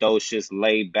 braggadocious,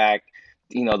 laid back,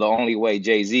 the only way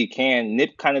Jay Z can.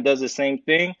 Nip kind of does the same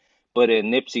thing, but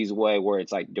in Nipsey's way, where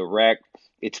it's like direct,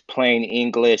 it's plain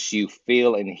English. You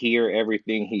feel and hear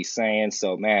everything he's saying.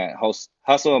 So, man,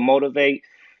 hustle and motivate.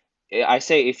 I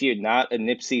say if you're not a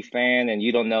Nipsey fan and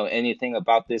you don't know anything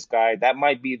about this guy, that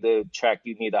might be the track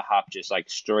you need to hop just like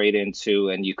straight into,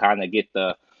 and you kind of get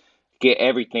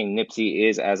everything Nipsey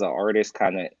is as an artist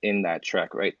kind of in that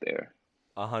track right there.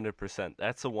 100%.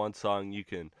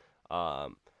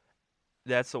 Um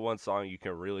that's the one song you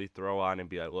can really throw on and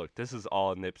be like, look, this is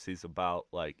all Nipsey's about.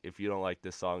 Like, if you don't like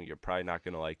this song, you're probably not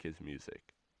gonna like his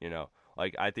music. You know,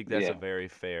 like I think that's a Yeah, very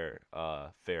fair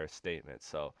statement.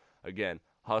 So again,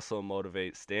 Hustle and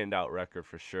Motivate, standout record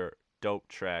for sure. Dope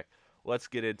track. Let's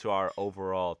get into our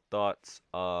overall thoughts.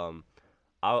 I'll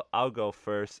go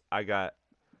first. I got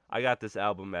this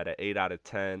album at an 8 out of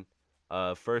 10.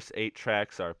 First 8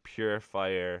 tracks are pure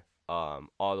fire.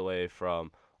 All the way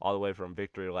from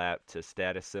Victory Lap to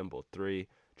Status Symbol 3,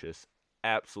 just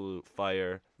absolute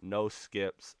fire. No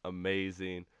skips.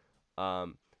 Amazing.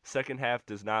 Second half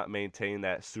does not maintain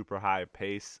that super high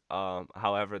pace.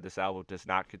 However, this album does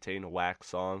not contain a whack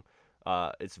song.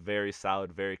 It's very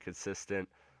solid, very consistent.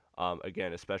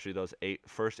 Again, especially those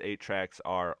first 8 tracks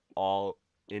are all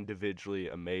individually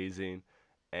amazing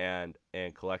and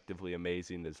collectively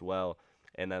amazing as well.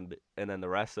 And then the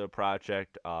rest of the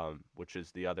project, which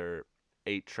is the other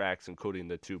 8 tracks, including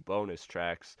the 2 bonus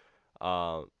tracks.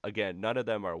 Again, none of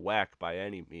them are whack by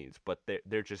any means, but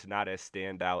they're just not as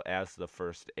standout as the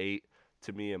first 8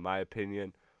 to me, in my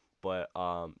opinion. But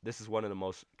this is one of the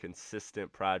most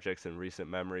consistent projects in recent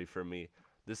memory for me.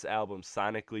 This album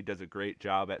sonically does a great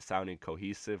job at sounding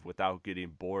cohesive without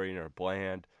getting boring or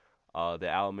bland. The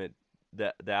album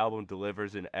the album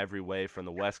delivers in every way, from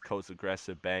the West Coast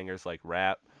aggressive bangers like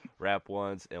Rap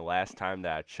Ones, and Last Time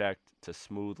That I Checked, to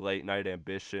smooth late night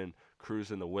ambition,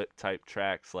 cruising the whip type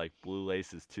tracks like Blue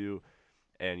Laces 2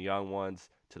 and Young Ones,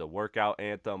 to the workout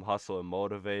anthem Hustle and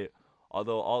Motivate.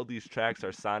 Although all these tracks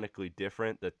are sonically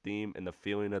different, the theme and the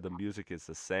feeling of the music is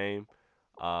the same.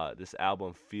 This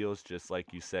album feels just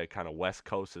like you said, kind of West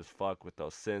Coast as fuck, with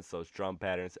those synths, those drum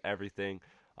patterns, everything.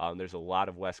 There's a lot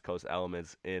of West Coast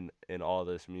elements in all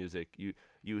this music.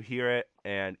 You hear it,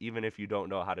 and even if you don't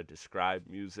know how to describe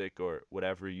music or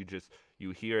whatever,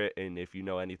 you hear it, and if you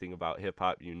know anything about hip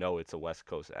hop, you know it's a West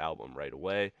Coast album right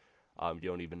away. You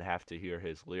don't even have to hear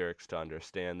his lyrics to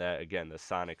understand that. Again, the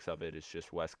sonics of it is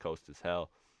just West Coast as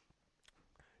hell.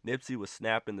 Nipsey was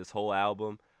snapping this whole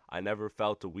album. I never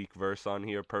felt a weak verse on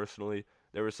here personally.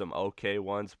 There were some okay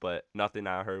ones, but nothing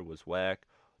I heard was whack.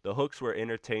 The hooks were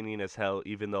entertaining as hell,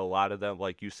 even though a lot of them,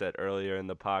 like you said earlier in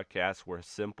the podcast, were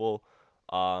simple.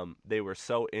 They were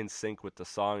so in sync with the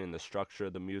song and the structure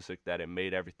of the music that it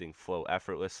made everything flow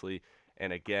effortlessly.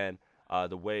 And again,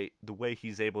 the way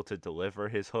he's able to deliver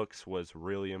his hooks was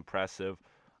really impressive.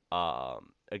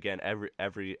 Again,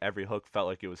 every hook felt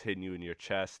like it was hitting you in your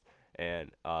chest, and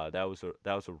that was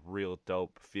a real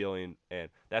dope feeling. And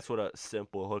that's what a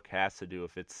simple hook has to do.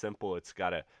 If it's simple, it's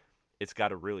gotta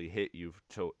really hit you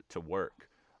to work.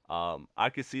 I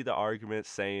could see the argument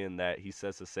saying that he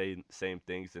says the same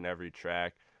things in every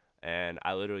track, and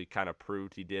I literally kind of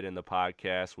proved he did in the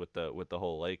podcast with the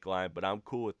whole Lake line. But I'm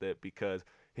cool with it because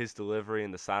his delivery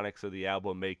and the sonics of the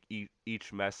album make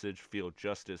each message feel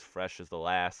just as fresh as the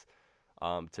last.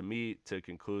 To me, to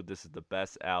conclude, this is the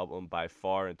best album by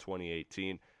far in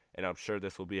 2018, and I'm sure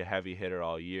this will be a heavy hitter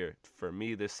all year. For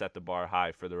me, this set the bar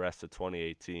high for the rest of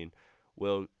 2018.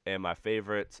 Will and my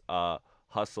favorites,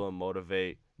 Hustle and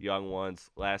Motivate, Young Ones,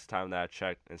 Last Time That I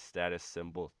Checked, and Status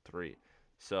Symbol 3.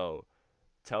 So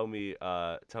tell me,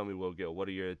 Will Gill, what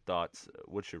are your thoughts?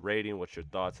 What's your rating? What's your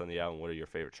thoughts on the album? What are your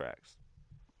favorite tracks?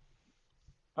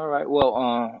 All right.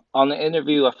 Well, on the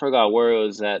interview, I forgot where it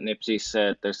was that Nipsey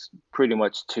said there's pretty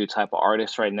much two type of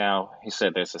artists right now. He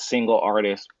said there's a single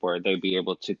artist where they be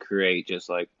able to create just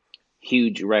like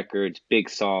huge records, big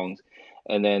songs,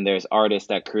 and then there's artists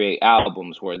that create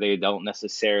albums where they don't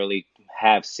necessarily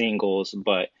have singles,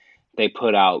 but they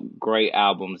put out great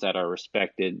albums that are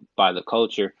respected by the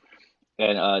culture.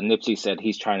 And Nipsey said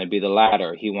he's trying to be the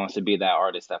latter. He wants to be that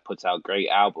artist that puts out great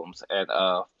albums. And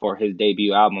for his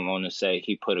debut album, I want to say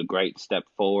he put a great step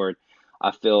forward.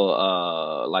 I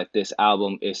feel like this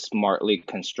album is smartly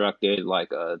constructed.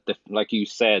 Like you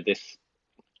said, this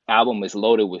album is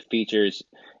loaded with features.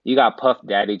 You got Puff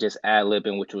Daddy just ad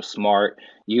libbing, which was smart.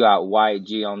 You got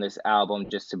YG on this album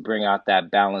just to bring out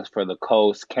that balance for the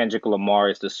coast. Kendrick Lamar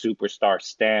is the superstar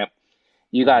stamp.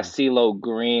 You got Mm-hmm. CeeLo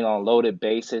Green on Loaded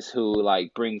Basis, who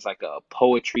like brings like a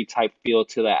poetry type feel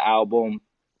to the album.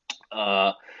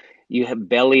 Uh, you have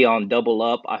Belly on Double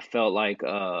Up. I felt like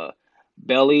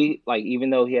Belly, like even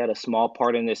though he had a small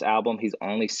part in this album, he's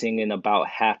only singing about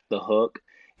half the hook.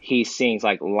 He sings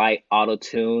like light auto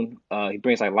tune. He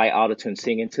brings like light auto tune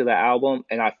singing to the album,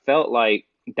 and I felt like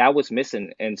that was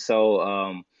missing. And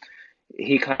so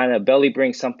he kind of Belly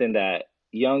brings something that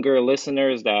younger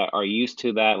listeners that are used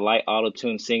to that light auto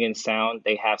tune singing sound,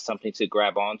 they have something to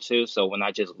grab onto. So when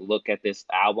I just look at this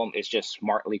album, it's just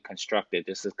smartly constructed.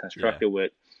 This is Yeah. constructed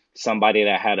with somebody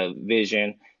that had a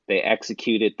vision. They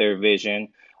executed their vision.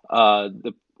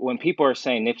 The When people are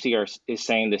saying is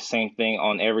saying the same thing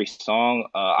on every song,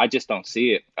 I just don't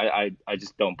see it. I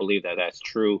just don't believe that that's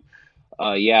true.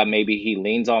 Yeah, maybe he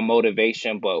leans on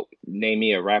motivation, but name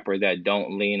me a rapper that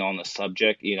don't lean on the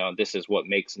subject. This is what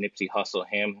makes Nipsey Hussle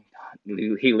him.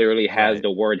 He literally has Right.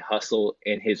 the word hustle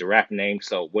in his rap name,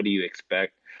 so what do you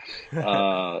expect?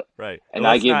 Uh, Right. And and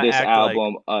I let's give not this act like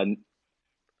album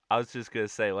I was just gonna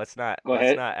say, go ahead.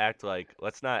 let's not act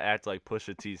like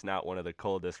Pusha T's not one of the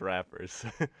coldest rappers.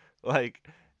 like,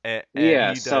 and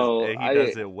Yeah, so I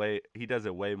he does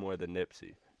it way more than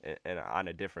Nipsey, and on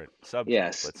a different subject,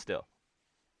 yes. but still.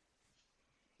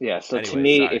 Yeah, so to Anyway,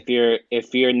 me, sorry.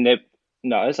 if your nip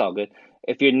no, it's all good.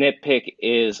 If your nitpick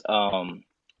is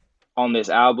on this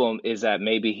album is that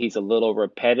maybe he's a little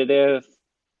repetitive,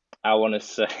 I want to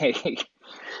say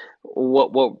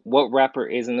what rapper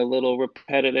isn't a little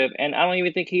repetitive, and I don't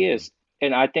even think he Hmm. is.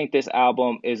 And I think this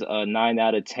album is a 9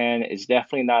 out of 10. It's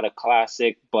definitely not a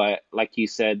classic, but like you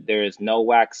said, there is no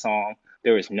whack song,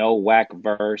 there is no whack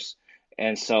verse,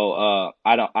 and so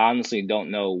I honestly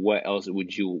don't know what else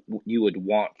would you would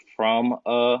want from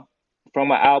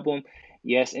an album.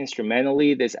 Yes,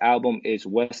 instrumentally, this album is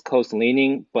West Coast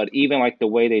leaning, but even like the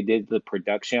way they did the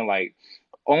production, like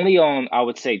only on I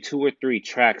would say two or three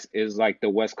tracks is like the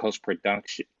West Coast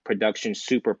production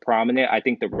super prominent. I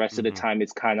think the rest of the Hmm. time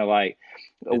it's kind of like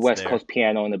a It's West there. Coast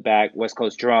piano in the back, West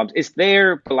Coast drums. It's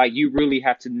there, but like you really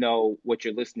have to know what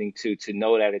you're listening to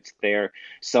know that it's there.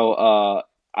 So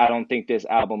I don't think this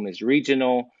album is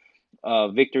regional.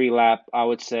 Victory Lap, I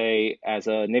would say, as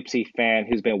a Nipsey fan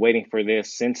who's been waiting for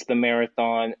this since the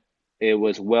marathon, it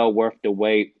was well worth the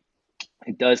wait.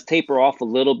 It does taper off a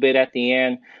little bit at the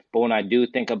end, but when I do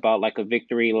think about like a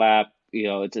victory lap,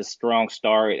 it's a strong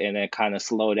start and then kind of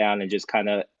slow down and just kind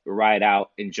of ride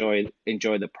out, enjoy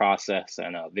the process.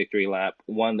 And victory lap,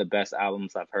 one of the best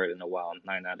albums I've heard in a while,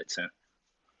 9 out of 10.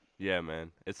 Yeah,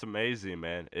 man. It's amazing,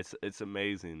 man. It's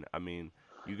amazing. I mean,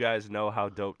 you guys know how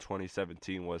dope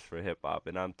 2017 was for hip hop,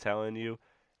 and I'm telling you,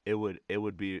 it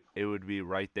would be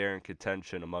right there in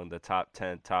contention among the top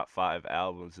 10, top 5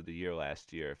 albums of the year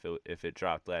last year if it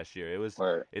dropped last year.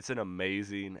 Or It's an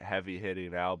amazing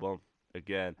heavy-hitting album.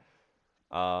 Again,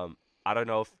 I don't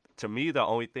know if to me the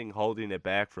only thing holding it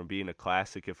back from being a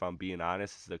classic, if I'm being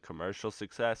honest, is the commercial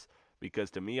success.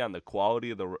 Because to me, on the quality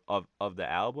of the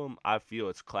album, I feel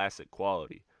it's classic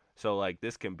quality. So like yeah,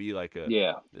 this could be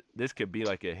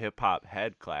like a hip hop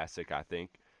head classic. I think,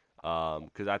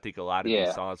 because I think a lot of these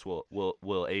yeah. songs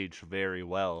will age very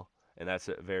well, and that's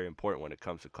very important when it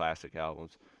comes to classic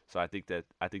albums. So I think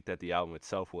that the album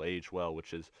itself will age well,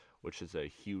 which is a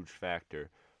huge factor.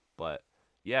 But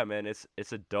yeah, man, it's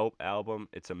a dope album.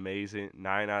 It's amazing.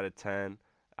 9 out of 10.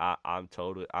 I'm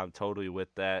totally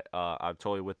with that. I'm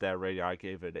totally with that rating. I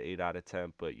gave it an 8 out of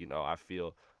 10. But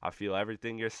I feel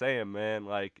everything you're saying, man.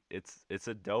 Like it's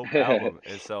a dope album.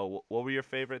 And so, what were your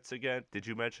favorites again? Did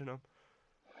you mention them?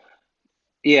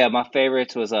 Yeah, my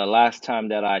favorites was last time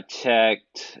that I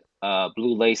checked,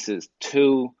 Blue Laces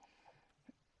 2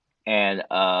 and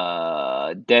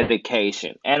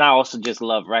Dedication. And I also just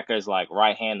love records like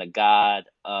Right Hand of God.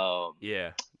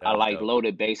 Yeah, that I was like dope.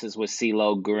 Loaded Bases with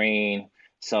CeeLo Green.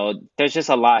 So there's just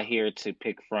a lot here to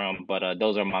pick from, but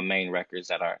those are my main records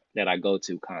that I go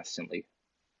to constantly.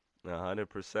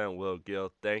 100% Will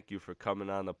Gill. Thank you for coming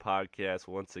on the podcast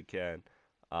once again.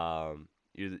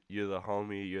 You're the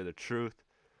homie. You're the truth.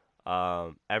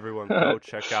 Everyone, go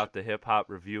check out the Hip Hop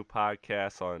Review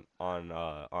podcast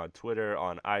on Twitter,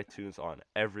 on iTunes, on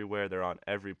everywhere. They're on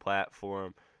every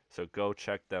platform, so go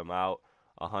check them out.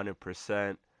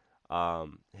 100%.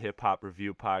 Hip Hop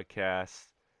Review podcast,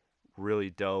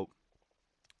 really dope.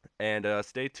 And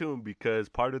stay tuned because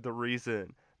part of the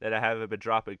reason that I haven't been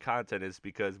dropping content is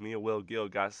because me and Will Gill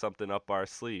got something up our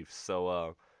sleeves.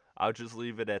 So I'll just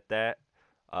leave it at that.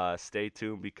 Stay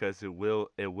tuned because it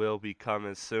will be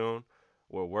coming soon.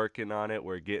 We're working on it.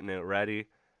 We're getting it ready,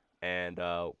 and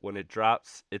when it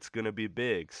drops, it's gonna be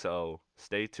big. So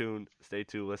stay tuned. Stay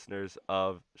tuned, listeners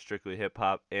of Strictly Hip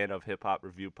Hop and of Hip Hop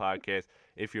Review Podcast.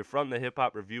 If you're from the Hip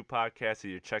Hop Review Podcast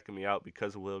and you're checking me out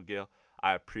because of Will Gill,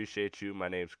 I appreciate you. My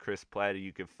name's Chris Platty.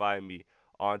 You can find me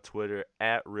on Twitter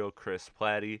at Real Chris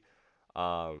Platty.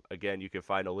 Again, you can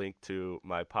find a link to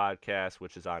my podcast,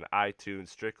 which is on iTunes,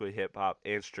 Strictly Hip Hop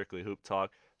and Strictly Hoop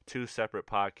Talk. Two separate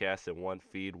podcasts in one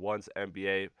feed. One's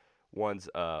NBA, one's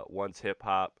hip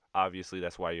hop. Obviously,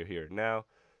 that's why you're here now.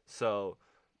 So,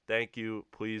 thank you.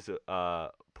 Please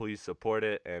support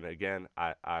it. And again,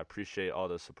 I appreciate all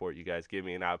the support you guys give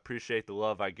me, and I appreciate the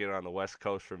love I get on the West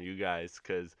Coast from you guys,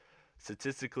 because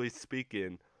statistically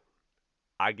speaking,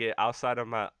 I get outside of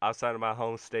my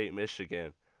home state,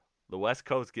 Michigan. The West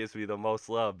Coast gives me the most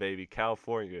love, baby,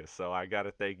 California. So I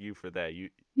gotta thank you for that. Yay!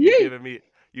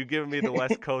 you giving me the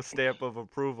West Coast stamp of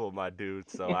approval, my dude.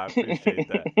 So I appreciate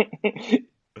that.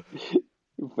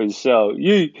 For sure.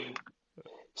 You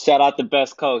shout out the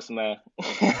best coast, man.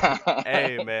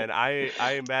 Hey man, I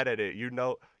ain't mad at it. You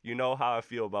know how I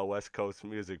feel about West Coast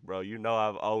music, bro. You know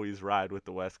I've always ride with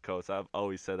the West Coast. I've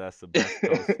always said that's the best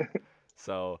coast.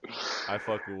 So I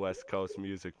fuck with West Coast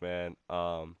music, man.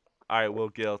 All right, Will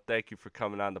Gill, thank you for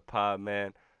coming on the pod,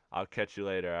 man. I'll catch you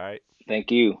later, all right?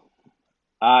 Thank you.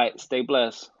 All right, stay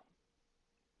blessed.